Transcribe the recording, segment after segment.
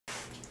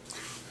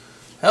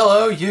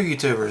Hello,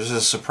 YouTubers. This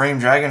is Supreme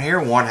Dragon here,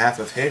 one half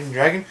of Hidden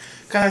Dragon,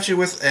 coming at you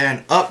with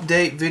an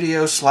update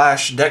video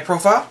 / deck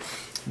profile.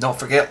 Don't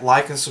forget,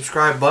 like and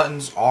subscribe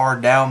buttons are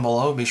down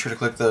below. Be sure to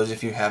click those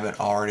if you haven't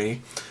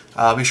already.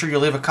 Be sure you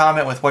leave a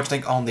comment with what you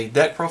think on the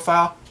deck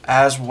profile,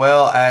 as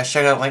well as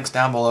check out links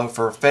down below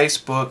for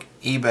Facebook,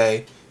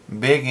 eBay,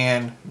 Big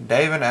N,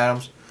 Dave and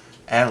Adams,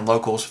 and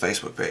Locals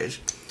Facebook page.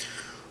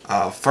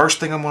 First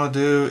thing I'm going to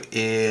do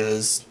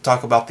is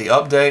talk about the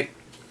update.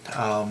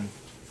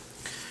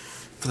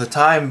 For the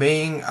time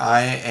being, I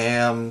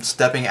am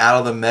stepping out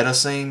of the meta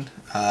scene.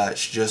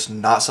 It's just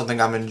not something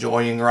I'm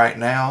enjoying right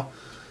now.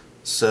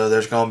 So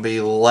there's going to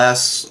be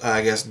less,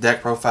 I guess,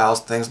 deck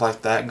profiles, things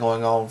like that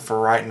going on for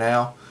right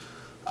now.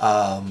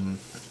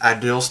 I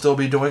will still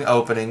be doing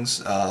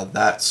openings.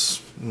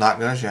 That's not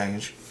going to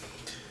change.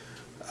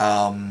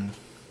 Let's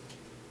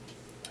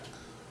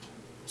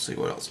see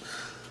what else.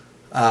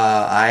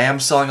 I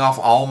am selling off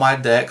all my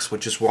decks,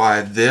 which is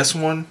why this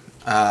one,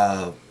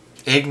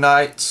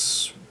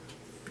 Ignites,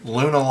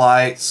 Luna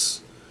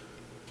Lights,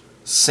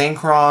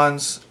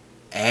 Synchrons,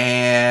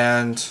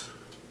 and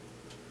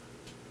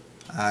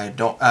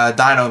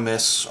Dino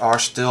Mists are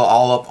still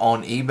all up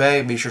on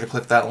eBay. Be sure to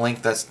click that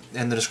link that's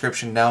in the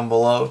description down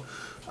below.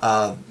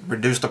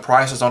 Reduce the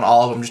prices on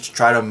all of them just to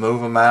try to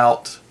move them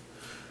out.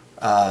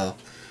 One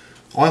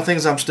of the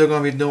things I'm still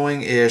going to be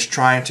doing is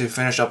trying to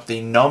finish up the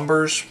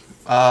numbers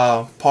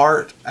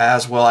part,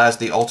 as well as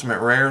the ultimate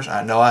rares.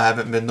 I know I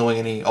haven't been doing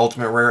any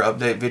ultimate rare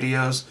update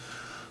videos,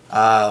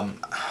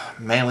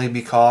 mainly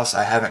because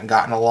I haven't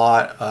gotten a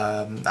lot.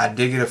 I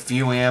did get a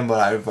few in, but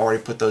I've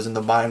already put those in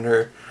the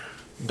binder.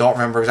 Don't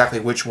remember exactly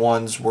which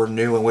ones were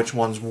new and which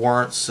ones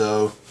weren't,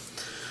 so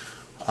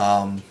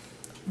but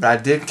I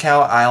did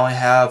count. I only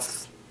have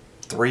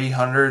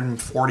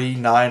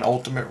 349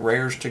 ultimate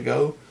rares to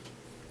go,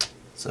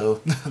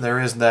 so there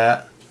is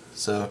that.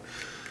 So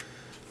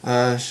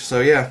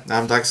yeah,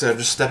 like I said, I'm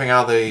just stepping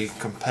out of the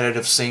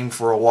competitive scene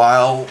for a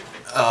while,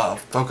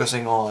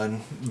 focusing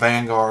on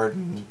Vanguard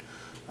and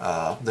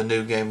the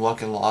new game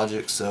Luck and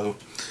Logic. So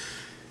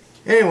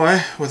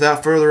anyway,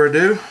 without further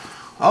ado,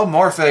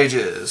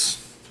 Amorphages.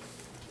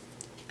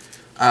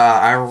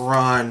 I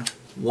run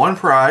one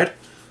Pride.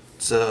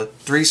 It's a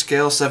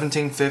 3-scale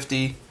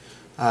 1750.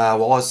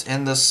 While it's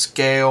in the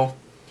scale,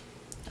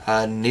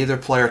 neither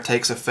player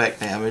takes effect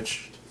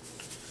damage.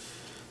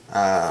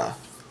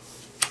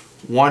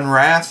 One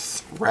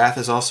Wrath. Wrath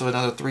is also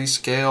another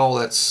 3-scale.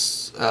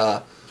 That's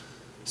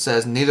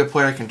says neither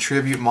player can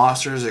tribute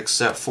monsters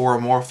except for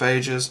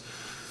Amorphages.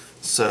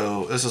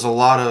 So this is a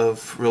lot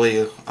of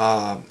really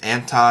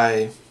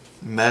anti-meta-ish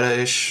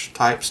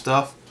type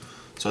stuff.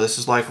 So this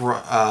is like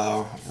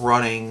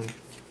running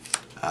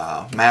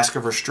Mask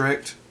of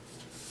Restrict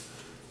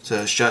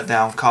to shut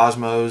down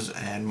Cosmos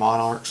and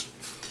Monarchs.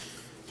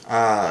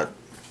 I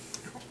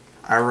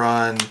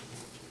run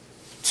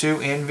 2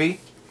 Envy.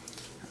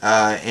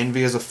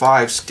 Envy is a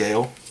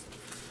 5-scale.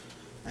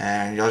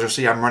 And you'll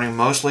see I'm running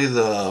mostly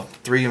the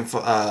 3 and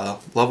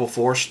level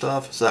 4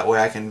 stuff, so that way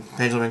I can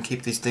pendulum and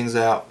keep these things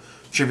out,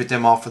 tribute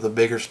them off for the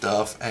bigger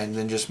stuff, and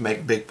then just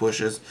make big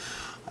pushes.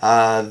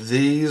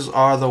 These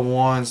are the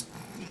ones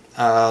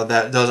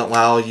that doesn't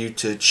allow you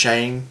to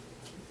chain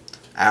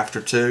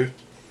after 2.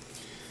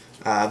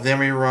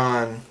 Then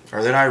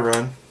I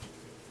run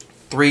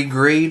 3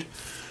 Greed.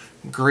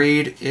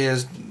 Greed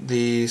is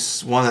the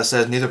one that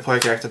says neither player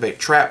can activate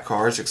trap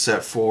cards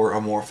except for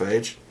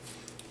Amorphage.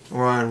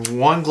 Run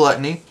 1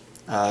 Gluttony.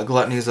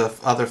 Gluttony is the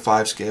other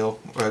 5-scale.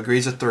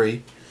 Greed's a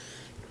 3.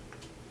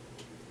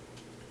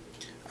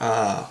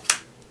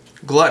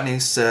 Gluttony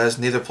says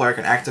neither player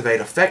can activate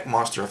effect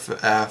monster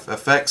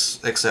effects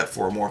except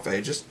for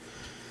Amorphages.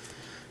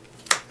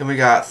 Then we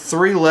got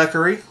 3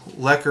 Leckery.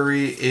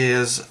 Leckery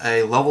is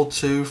a level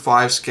 2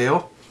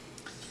 5-scale.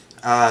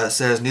 It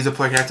says neither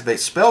player can activate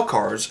spell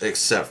cards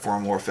except for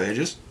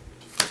Amorphages.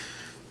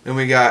 Then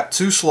we got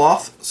 2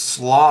 Sloth.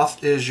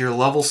 Sloth is your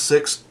level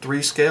 6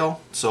 3-scale.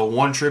 So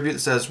 1 tribute that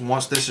says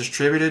once this is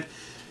tributed,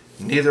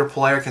 neither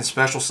player can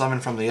special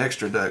summon from the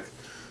extra deck.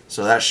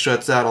 So that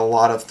shuts out a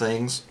lot of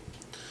things.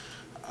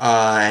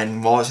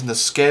 And while it's in the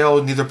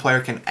scale, neither player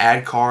can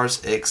add cards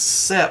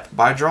except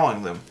by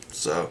drawing them.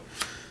 So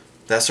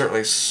that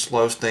certainly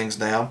slows things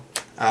down.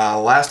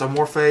 Last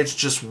Amorphage,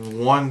 just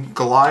 1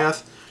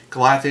 Goliath.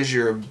 Goliath is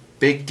your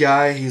big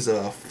guy. He's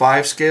a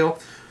 5-scale.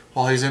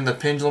 While he's in the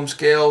pendulum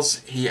scales,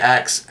 he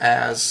acts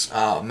as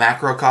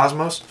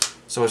macrocosmos.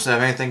 So instead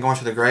of anything going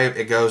to the grave,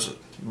 it goes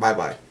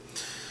bye-bye.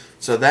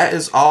 So that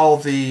is all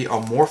the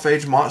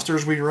Amorphage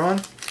monsters we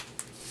run.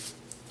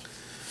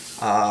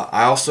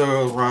 I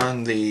also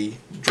run the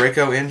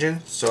Draco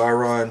engine. So I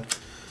run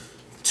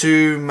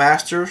 2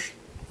 Masters.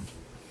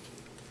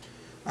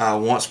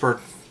 Once per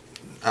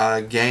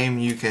game,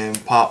 you can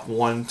pop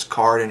 1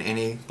 card in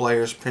any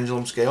player's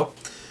pendulum scale.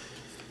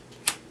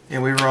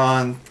 And we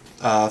run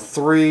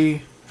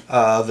 3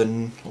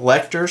 the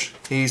Lectors.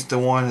 He's the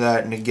one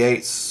that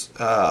negates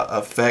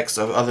effects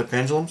of other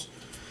pendulums.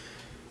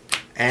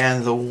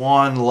 And the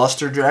 1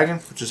 Luster Dragon,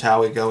 which is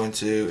how we go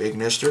into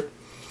Ignister.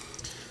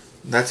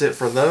 that's it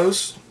for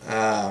those.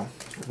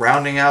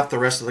 Rounding out the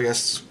rest of the, I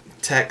guess,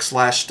 tech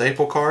slash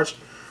staple cards,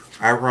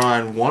 I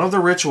run one of the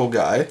Ritual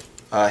guy.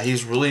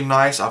 He's really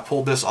nice. I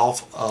pulled this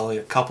off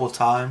a couple of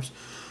times.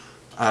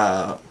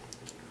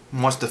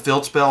 Once the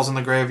field spell's in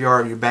the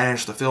graveyard, you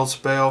banish the field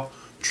spell,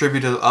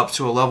 tribute it up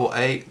to a level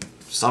 8,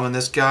 summon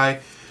this guy.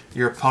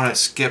 Your opponent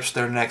skips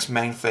their next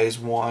main phase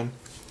 1.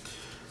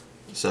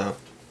 So,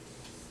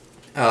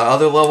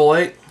 other level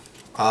 8,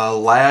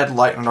 Lad,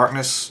 Light and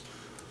Darkness.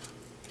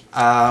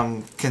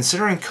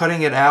 Considering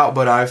cutting it out,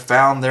 but I've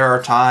found there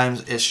are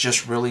times it's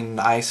just really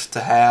nice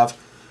to have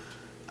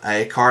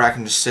a card I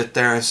can just sit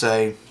there and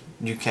say,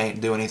 you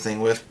can't do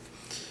anything with.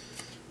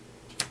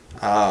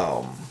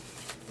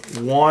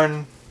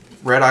 One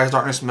Red Eyes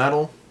Darkness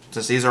Metal.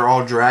 Since these are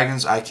all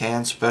dragons, I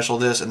can special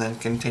this and then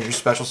continue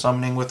special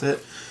summoning with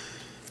it.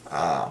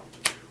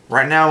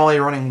 Right now I'm only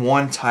running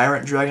one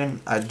Tyrant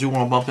Dragon. I do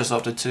want to bump this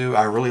up to 2.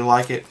 I really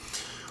like it.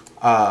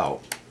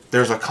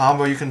 There's a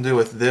combo you can do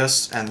with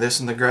this and this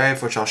in the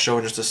grave, which I'll show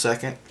in just a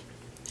second.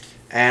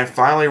 And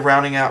finally,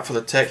 rounding out for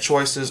the tech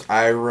choices,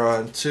 I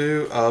run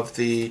 2 of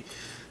the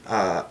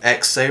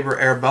X-Saber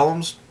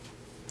Airbellums.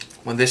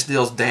 When this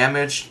deals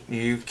damage,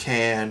 you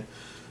can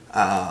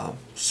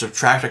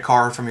subtract a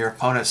card from your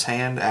opponent's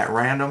hand at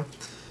random.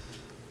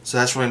 So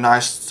that's really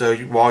nice. So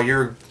while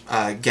you're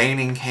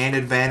gaining hand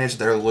advantage,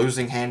 they're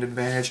losing hand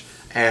advantage.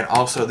 And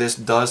also this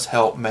does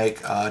help make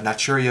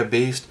Naturia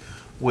Beast,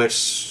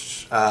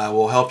 which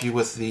will help you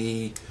with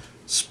the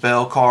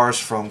spell cards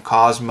from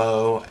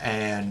Cosmo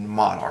and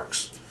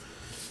Monarchs.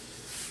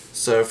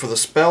 So for the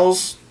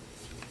spells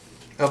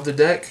of the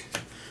deck,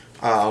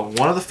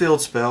 one of the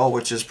field spell,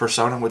 which is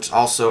Persona, which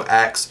also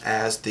acts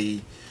as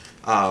the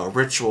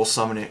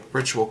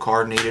ritual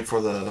card needed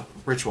for the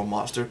ritual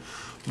monster,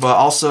 but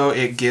also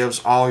it gives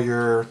all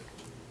your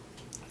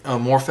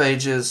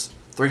Amorphages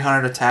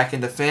 300 attack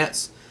and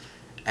defense,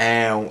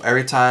 and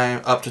every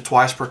time up to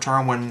twice per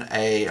turn when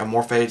a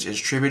Amorphage is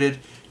tributed,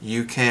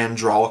 you can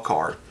draw a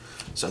card.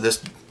 So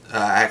this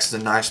acts as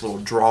a nice little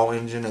draw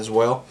engine as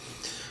well.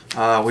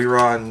 We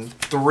run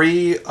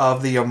 3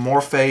 of the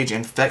Amorphage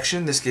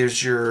Infection. This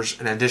gives yours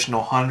an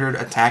additional 100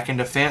 attack and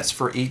defense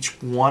for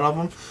each one of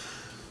them.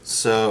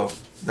 So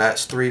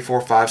that's 3,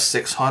 4, 5,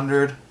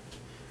 600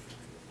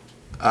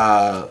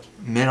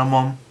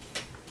 minimum.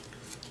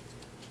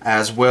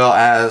 As well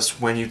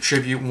as when you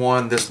tribute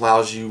one, this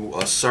allows you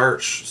a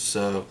search.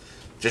 So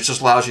it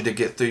just allows you to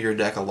get through your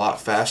deck a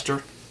lot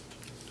faster.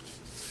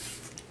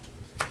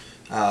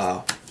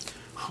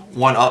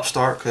 One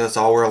Upstart, because that's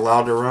all we're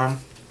allowed to run.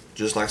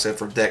 Just like I said,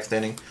 for deck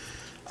thinning.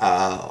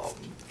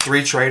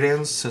 3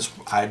 trade-ins, since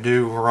I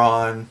do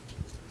run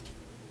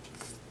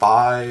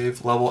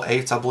 5 level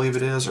 8s, I believe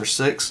it is, or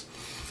 6.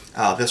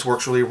 This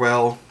works really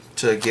well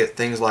to get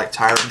things like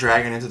Tyrant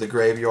Dragon into the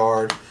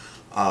graveyard,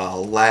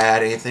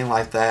 Lad, anything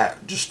like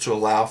that, just to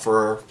allow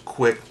for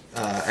quick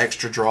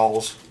extra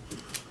draws.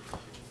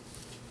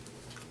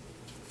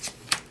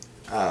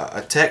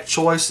 A tech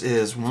choice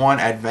is 1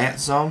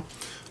 Advanced Zone.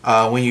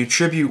 When you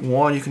tribute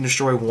 1, you can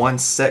destroy 1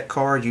 set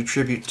card. You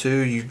tribute 2,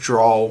 you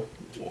draw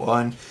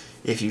 1.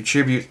 If you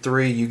tribute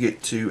 3, you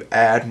get to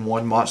add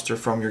 1 monster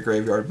from your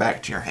graveyard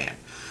back to your hand.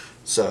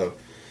 So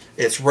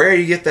it's rare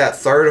you get that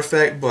third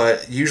effect,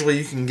 but usually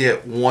you can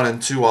get 1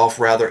 and 2 off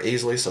rather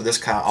easily. So this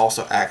kind of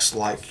also acts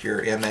like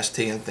your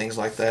MST and things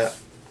like that.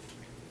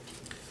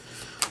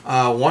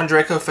 1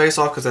 Draco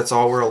face-off, because that's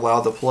all we're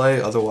allowed to play.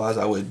 Otherwise,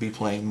 I would be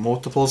playing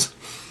multiples.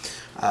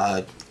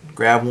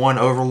 Grab 1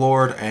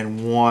 Overlord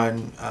and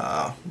 1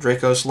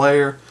 Draco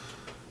Slayer.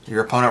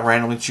 Your opponent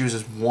randomly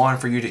chooses 1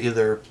 for you to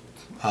either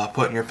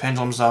put in your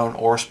Pendulum Zone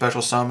or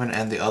special summon,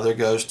 and the other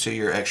goes to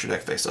your extra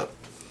deck face-up.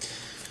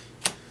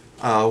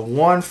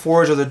 1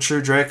 Forge of the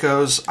True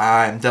Dracos.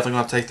 I'm definitely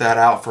going to take that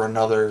out for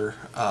another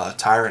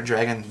Tyrant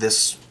Dragon.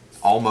 This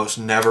almost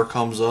never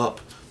comes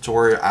up to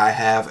where I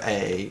have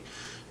a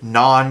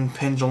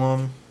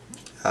non-Pendulum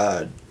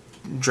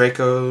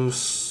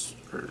Dracos,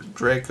 or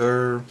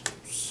Draco.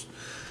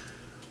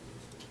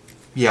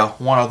 Yeah,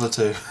 one of the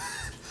 2.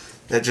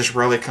 That just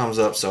rarely comes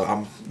up,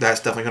 so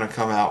that's definitely going to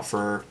come out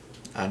for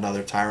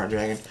another Tyrant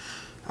Dragon.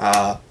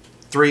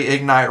 3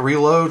 Ignite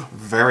Reload,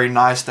 very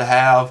nice to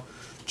have.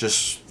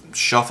 Just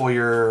shuffle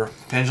your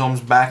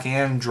pendulums back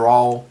in,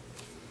 draw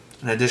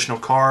an additional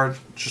card.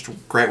 Just a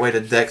great way to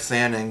deck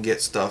thin and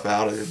get stuff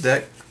out of your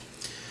deck.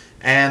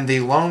 And the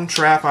lone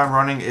trap I'm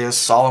running is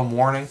Solemn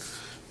Warning.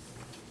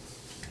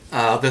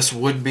 This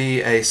would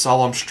be a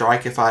Solemn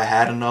Strike if I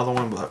had another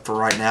one, but for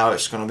right now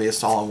it's going to be a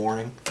Solemn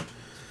Warning.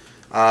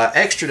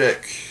 Extra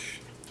deck.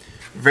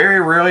 Very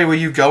rarely will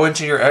you go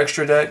into your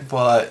extra deck,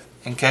 but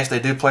in case they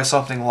do play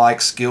something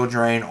like Skill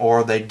Drain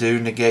or they do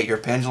negate your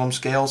Pendulum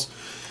Scales,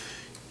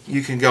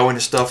 you can go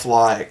into stuff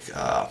like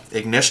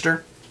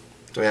Ignister.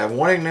 So we have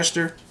 1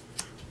 Ignister,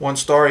 1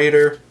 Star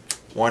Eater,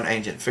 1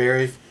 Ancient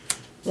Fairy,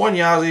 1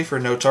 Yazi for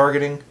no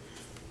targeting,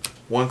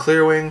 1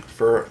 Clearwing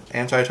for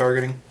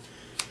anti-targeting,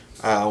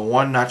 1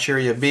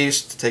 Naturia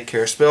Beast to take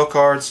care of spell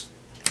cards,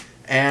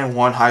 and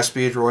 1 High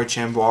Speed Roy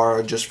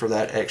Chambara just for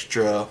that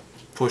extra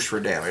push for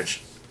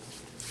damage.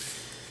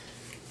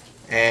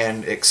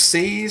 and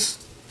Xyz.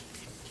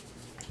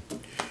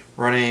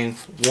 Running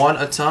 1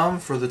 Atom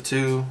for the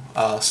 2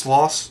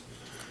 Sloths.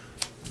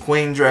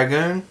 Queen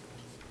Dragoon.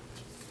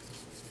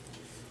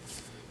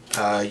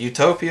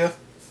 Utopia.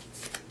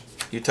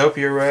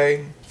 Utopia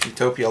Ray.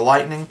 Utopia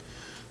Lightning.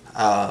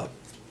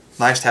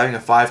 Nice having a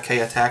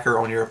 5k attacker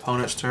on your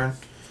opponent's turn.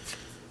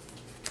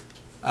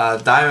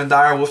 Diamond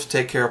Dire Wolf to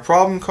take care of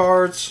problem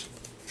cards.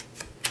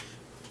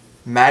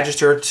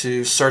 Magister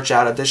to search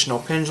out additional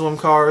pendulum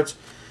cards.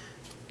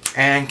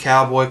 And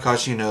Cowboy,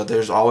 because you know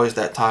there's always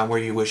that time where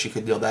you wish you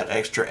could deal that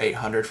extra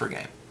 800 for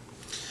game.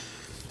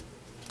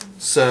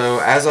 So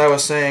as I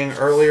was saying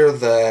earlier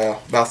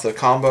about the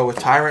combo with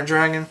Tyrant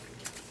Dragon.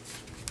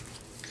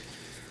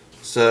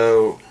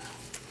 So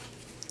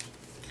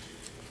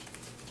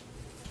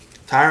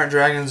Tyrant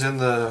Dragon's in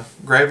the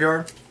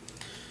graveyard,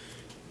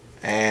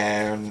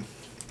 and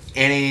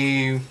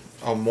any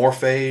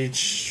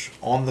Amorphage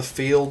on the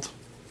field,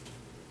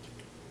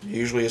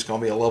 usually it's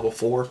going to be a level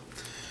 4.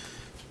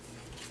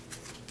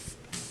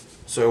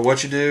 So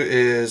what you do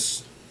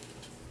is,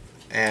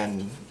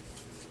 and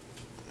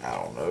I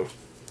don't know,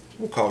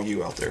 we'll call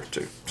you out there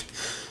too.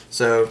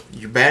 So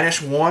you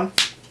banish 1,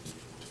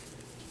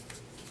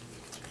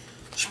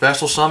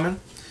 special summon,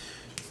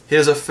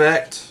 his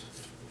effect,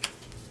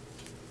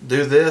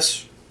 do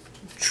this,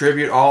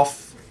 tribute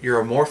off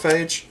your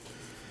Amorphage.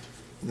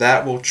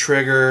 That will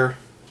trigger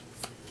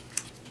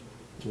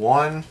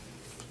 1,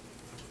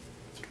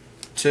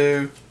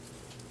 2,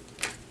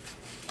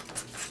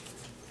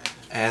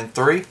 and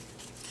 3.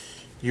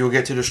 You will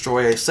get to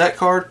destroy a set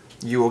card,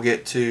 you will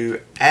get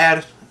to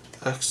add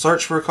a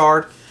search for a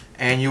card,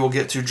 and you will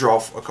get to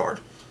draw a card.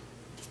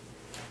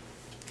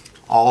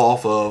 All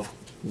off of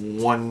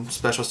 1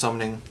 special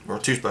summoning, or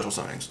 2 special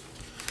summonings.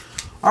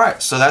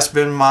 Alright, so that's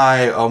been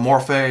my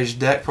Amorphage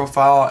deck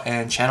profile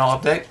and channel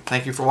update.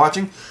 Thank you for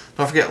watching.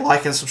 Don't forget,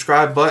 like and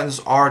subscribe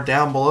buttons are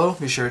down below.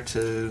 Be sure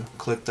to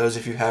click those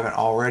if you haven't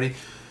already.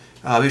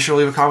 Be sure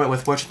to leave a comment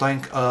with what you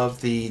think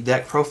of the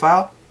deck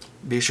profile.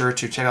 Be sure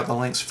to check out the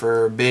links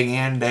for Big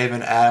N, Dave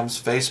and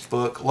Adam's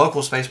Facebook,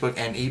 Locals Facebook,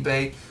 and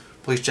eBay.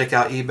 Please check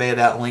out eBay.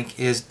 That link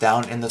is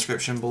down in the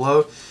description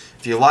below.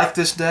 If you like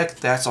this deck,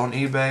 that's on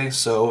eBay.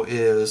 So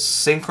is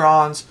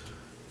Synchrons,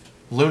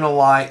 Luna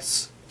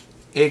Lights,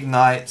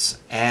 Ignites,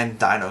 and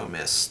Dino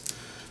Mist.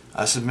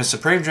 This is Miss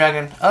Supreme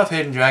Dragon of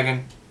Hidden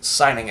Dragon,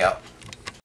 signing out.